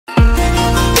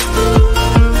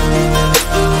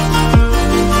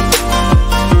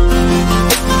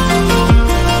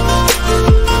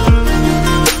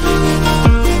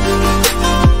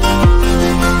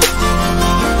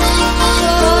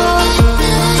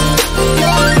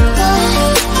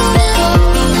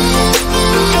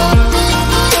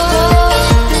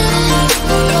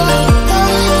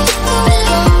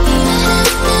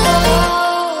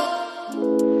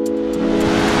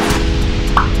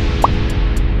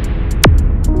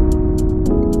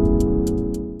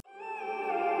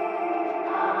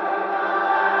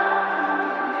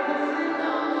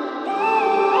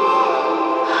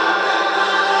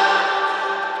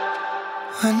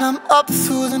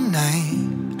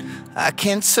I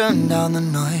can't turn down the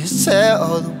noise, tear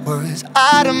all the worries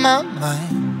out of my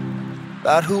mind.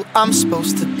 About who I'm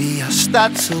supposed to be, I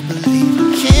start to believe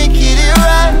I can't get it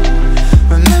right.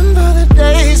 Remember the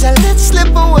days I let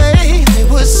slip away, they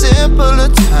were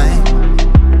simpler times.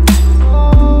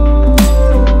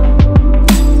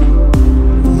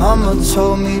 Mama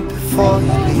told me before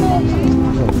you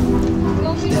leave,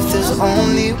 if there's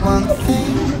only one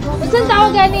thing. Saan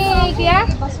tawag gani, Kuya?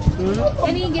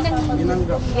 Gani ginanggang.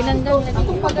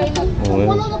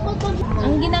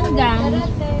 Ang ginanggang,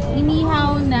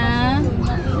 inihaw na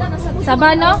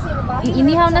saba, no?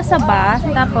 Inihaw na saba,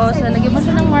 tapos lalagyan mo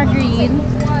siya ng margarine.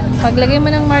 Paglagay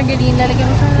mo ng margarine, lalagyan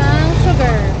mo siya ng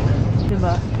sugar.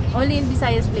 Diba? Only in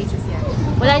Visayas places yan.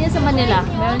 Wala yan sa Manila.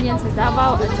 Meron yan sa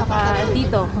Davao at saka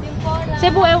dito.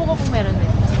 Cebu, ewan ko kung meron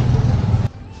din.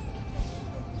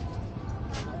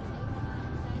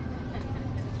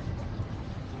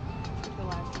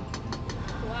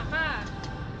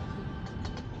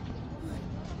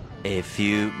 A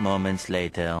few moments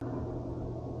later.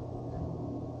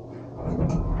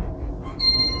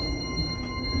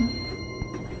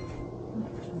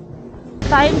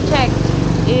 Time check.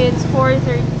 It's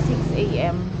 4:36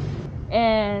 AM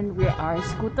and we are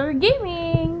scooter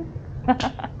gaming.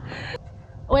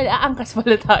 Well, Angkas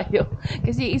pala tayo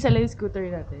kasi isa lang yung scooter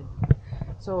natin.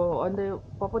 So,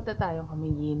 papunta tayong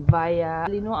Camiguin via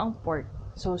Balingoan Port.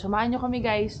 So, samahan nyo kami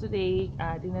guys today.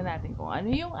 Tingnan natin kung ano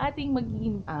yung ating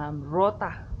magiging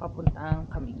rota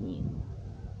papuntang Camiguin.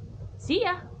 See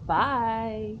ya!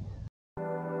 Bye!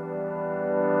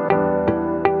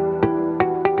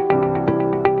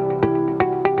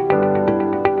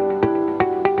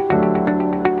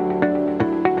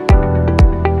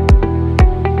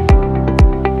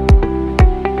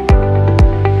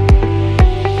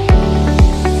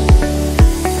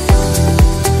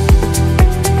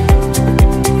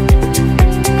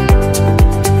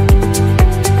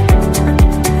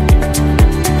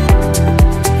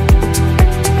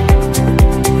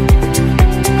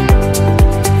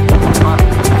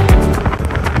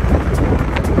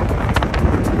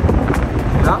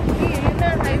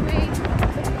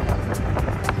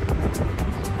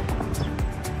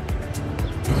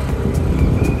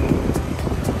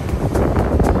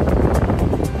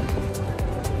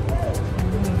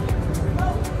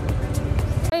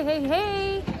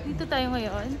 Hey! Dito tayo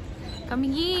ngayon.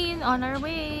 Camiguin, on our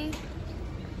way.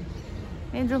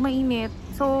 Medyo mainit.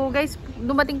 So guys,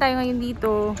 dumating tayo ngayon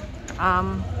dito.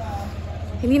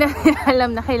 Hindi na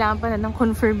alam na kailangan pa na ng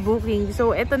confirm booking.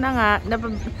 So eto na nga,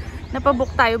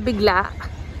 napabook tayo bigla.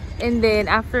 And then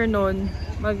after nun,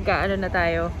 magkaano na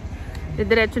tayo.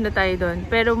 Diretso na tayo doon.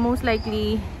 Pero most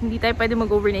likely, hindi tayo pwede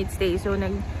mag-overnight stay. So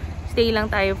nag-stay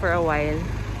lang tayo for a while.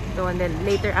 So and then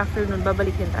later afternoon,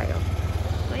 babalik din tayo.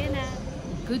 So ayan na.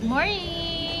 Good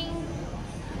morning!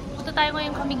 Punta tayo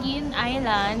ngayong Camiguin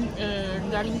Island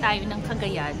and galing tayo ng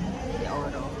Cagayan De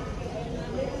Oro.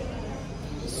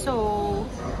 So,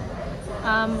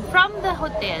 from the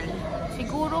hotel,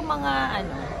 siguro mga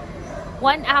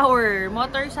 1 hour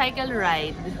motorcycle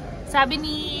ride. Sabi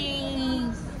ni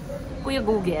Kuya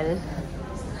Google,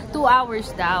 2 hours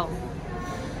daw.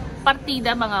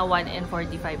 Partida mga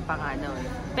 1:45 pa nga daw.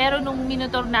 Pero nung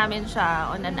minutor namin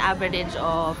siya on an average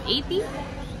of 80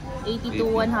 to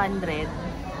 100,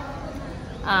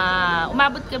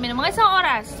 umabot kami ng mga isang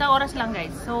oras lang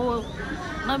guys. So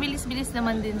mabilis-bilis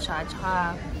naman din siya.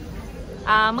 Tsaka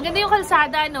maganda yung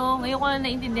kalsada, no? Ngayon ko na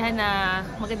naintindihan na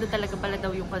maganda talaga pala daw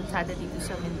yung kalsada dito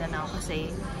sa Mindanao kasi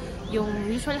yung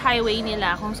usual highway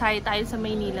nila, kung sakay tayo sa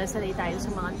Manila, sakay tayo sa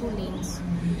mga 2 lanes.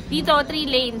 Dito 3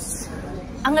 lanes.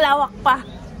 Ang lawak pa.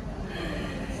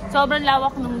 Sobrang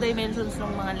lawak ng dimensions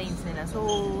ng mga lanes nila. So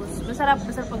masarap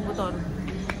pagmotor.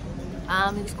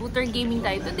 Scooter gaming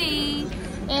tayo today.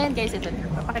 And guys, ito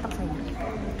na. Papakita ko sa inyo.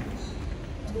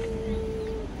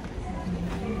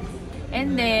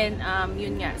 And then,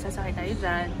 yun nga, sasakay tayo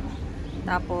dyan.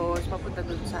 Tapos, papunta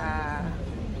dun sa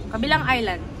kabilang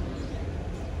island.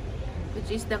 Which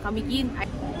is the Camiguin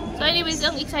Island. So anyways,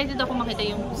 ang excited ako makita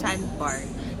yung sandbar.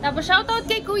 Tapos, shoutout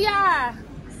kay Kuya!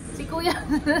 Si Kuya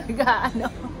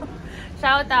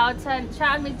shoutout. Siya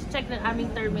ang nag-check ng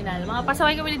aming terminal. Mga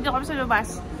pasaway kami dito kami sa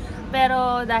labas.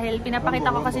 Pero dahil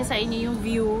pinapakita ko kasi sa inyo yung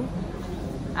view.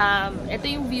 Ito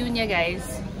yung view niya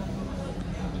guys.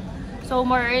 So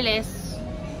more or less,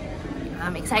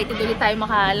 excited ulit tayo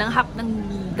makalanghap ng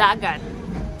dagat.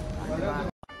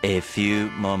 A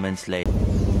few moments later.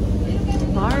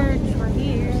 March, we're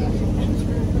here.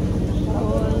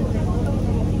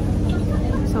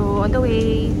 So on the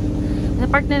way,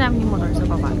 na-park na namin yung motor sa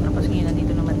baba. Tapos ngayon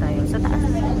nandito naman tayo sa taas.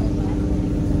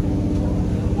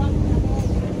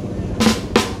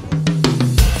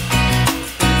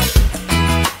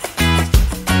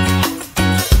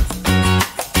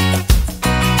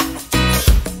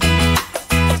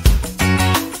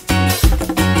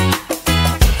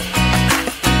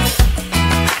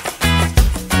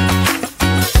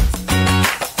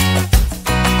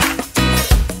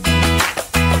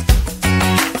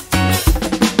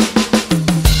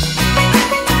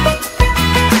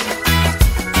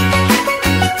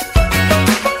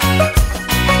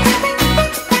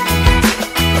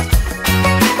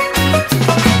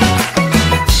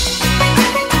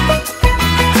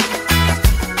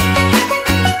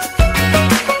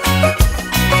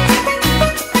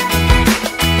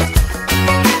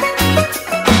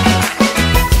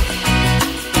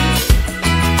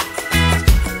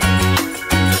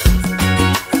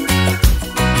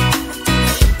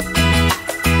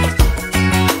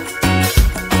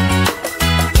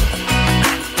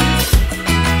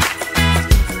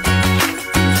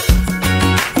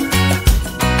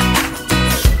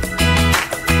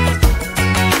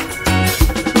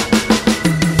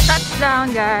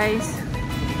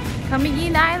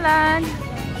 Camiguin Island.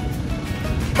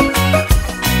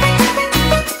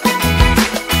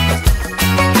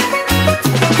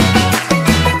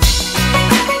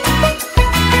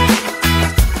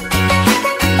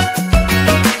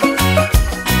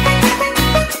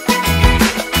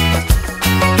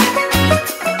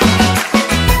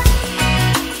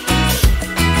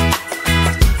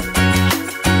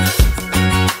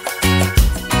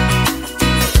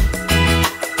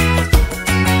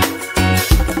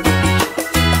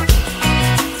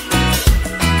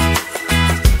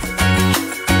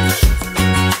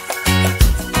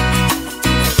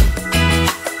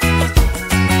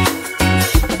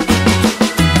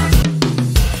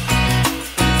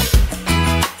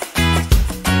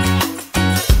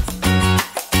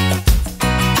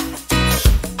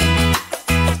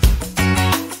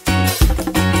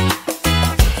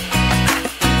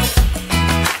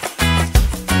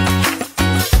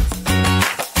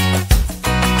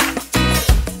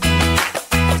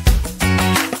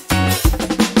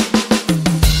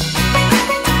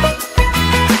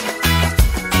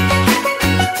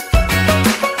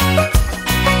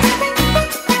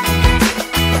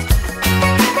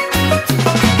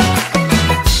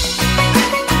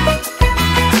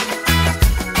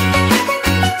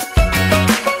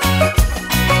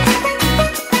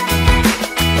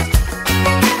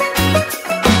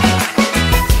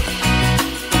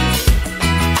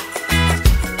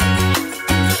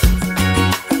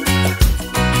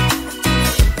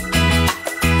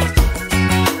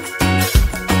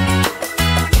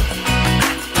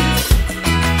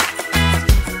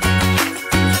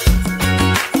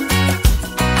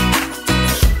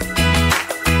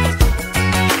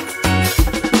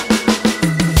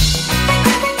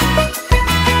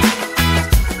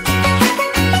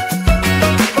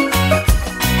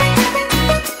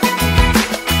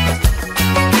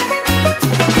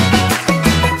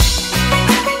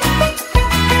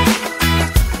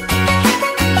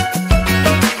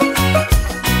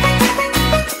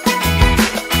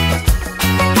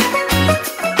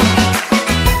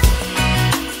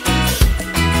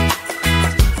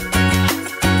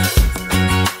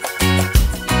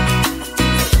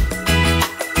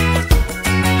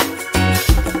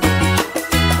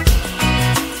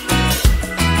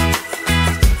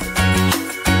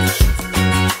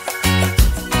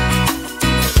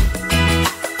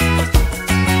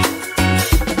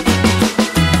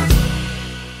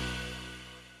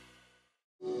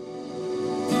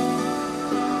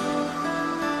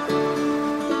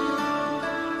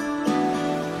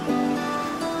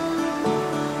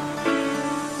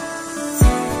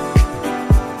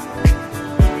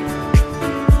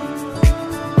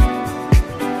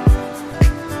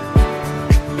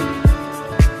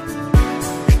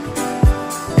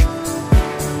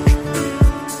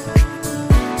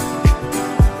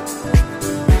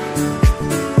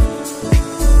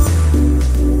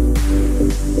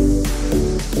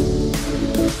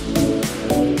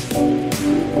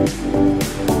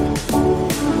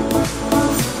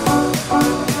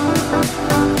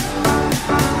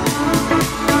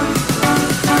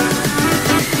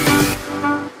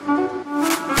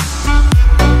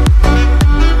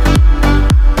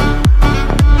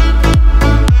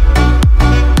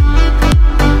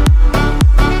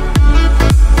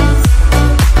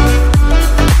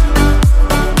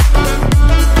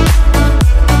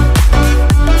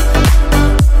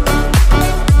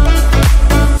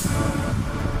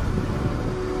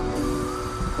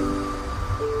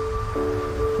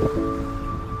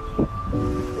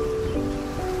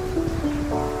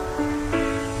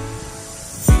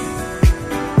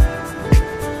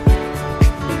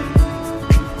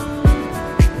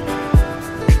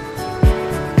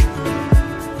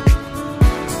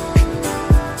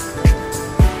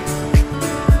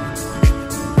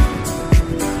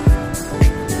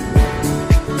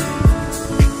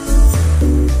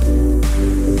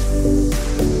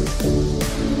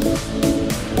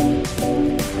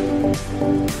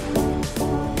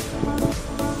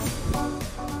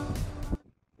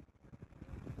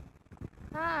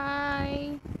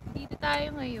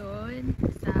 tayo ngayon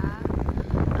sa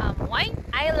White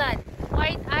Island.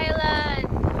 White Island!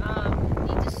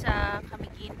 Dito sa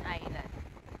Camiguin Island.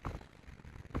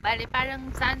 Bale,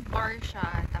 parang sandbar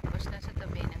siya. Tapos nasa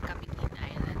tabi ng Camiguin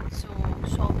Island. So,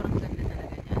 sobrang ganda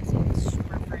talaga niya. As in,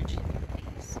 super virgin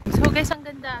place. So guys, ang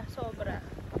ganda. Sobra.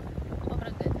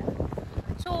 Sobrang ganda.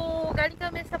 So, galing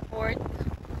kami sa port.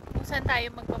 Kung saan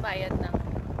tayo magbabayad ng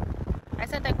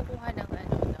saan tayo kukuha ng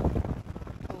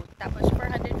food. Tapos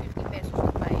 450 pesos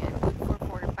ang bayad for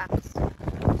 4 packs.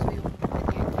 So yung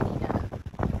nandiyan kanina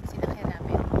sinakyan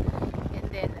namin. And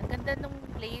then ang ganda ng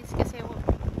place kasi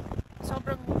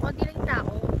sobrang konti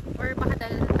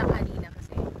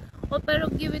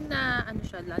given na ano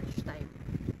siya, lunch time.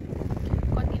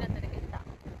 Konti lang talaga yung tao.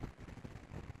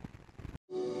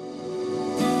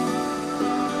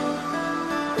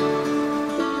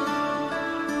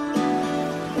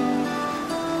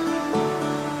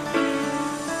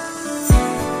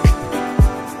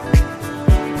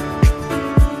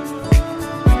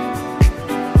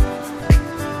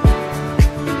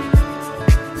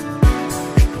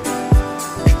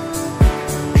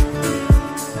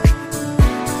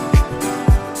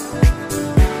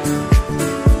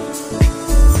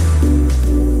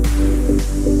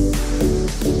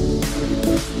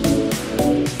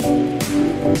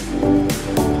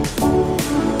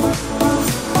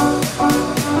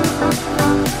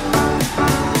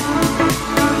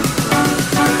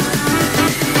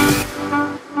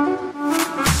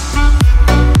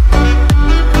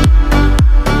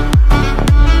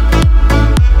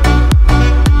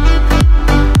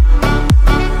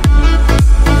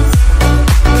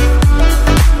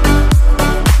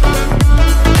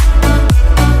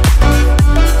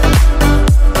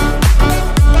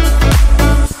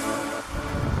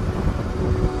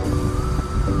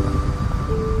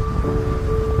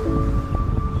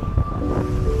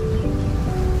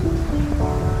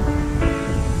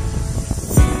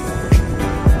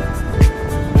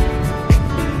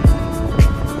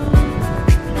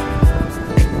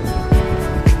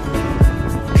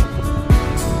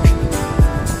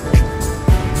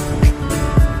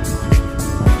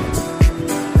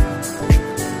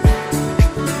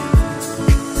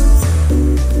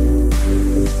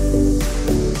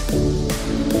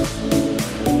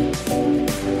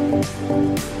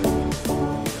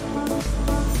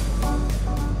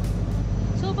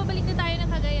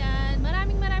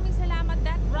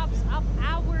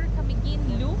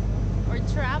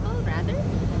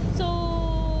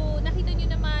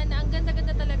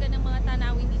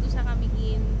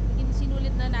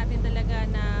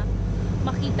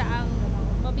 Makita ang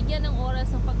mabigyan ng oras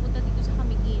ng pagpunta dito sa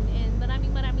Camiguin, and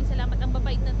maraming salamat. Ang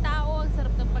babait ng tao, ang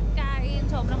sarap ng pagkain,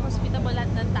 sobrang hospitable lahat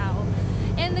ng tao,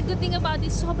 and the good thing about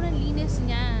this, sobrang linis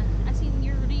niya, as in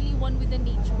you're really one with the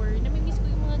nature. Namimiss ko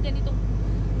yung mga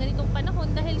ganitong panahon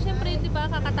dahil syempre diba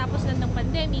kakatapos lang ng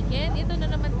pandemic, and ito na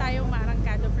naman tayo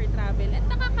marangkado for travel, at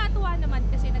nakakatuwa naman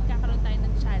kasi nagkakaroon tayo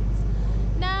ng chance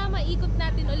na maikot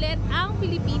natin ulit ang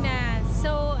Pilipinas.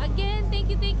 So again,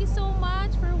 thank you so much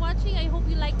for watching. I hope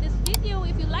you like this video.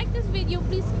 If you like this video,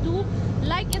 please do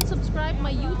like and subscribe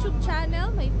my YouTube channel,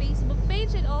 my Facebook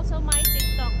page, and also my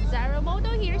TikTok. Zara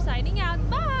Moto here, signing out.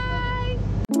 Bye!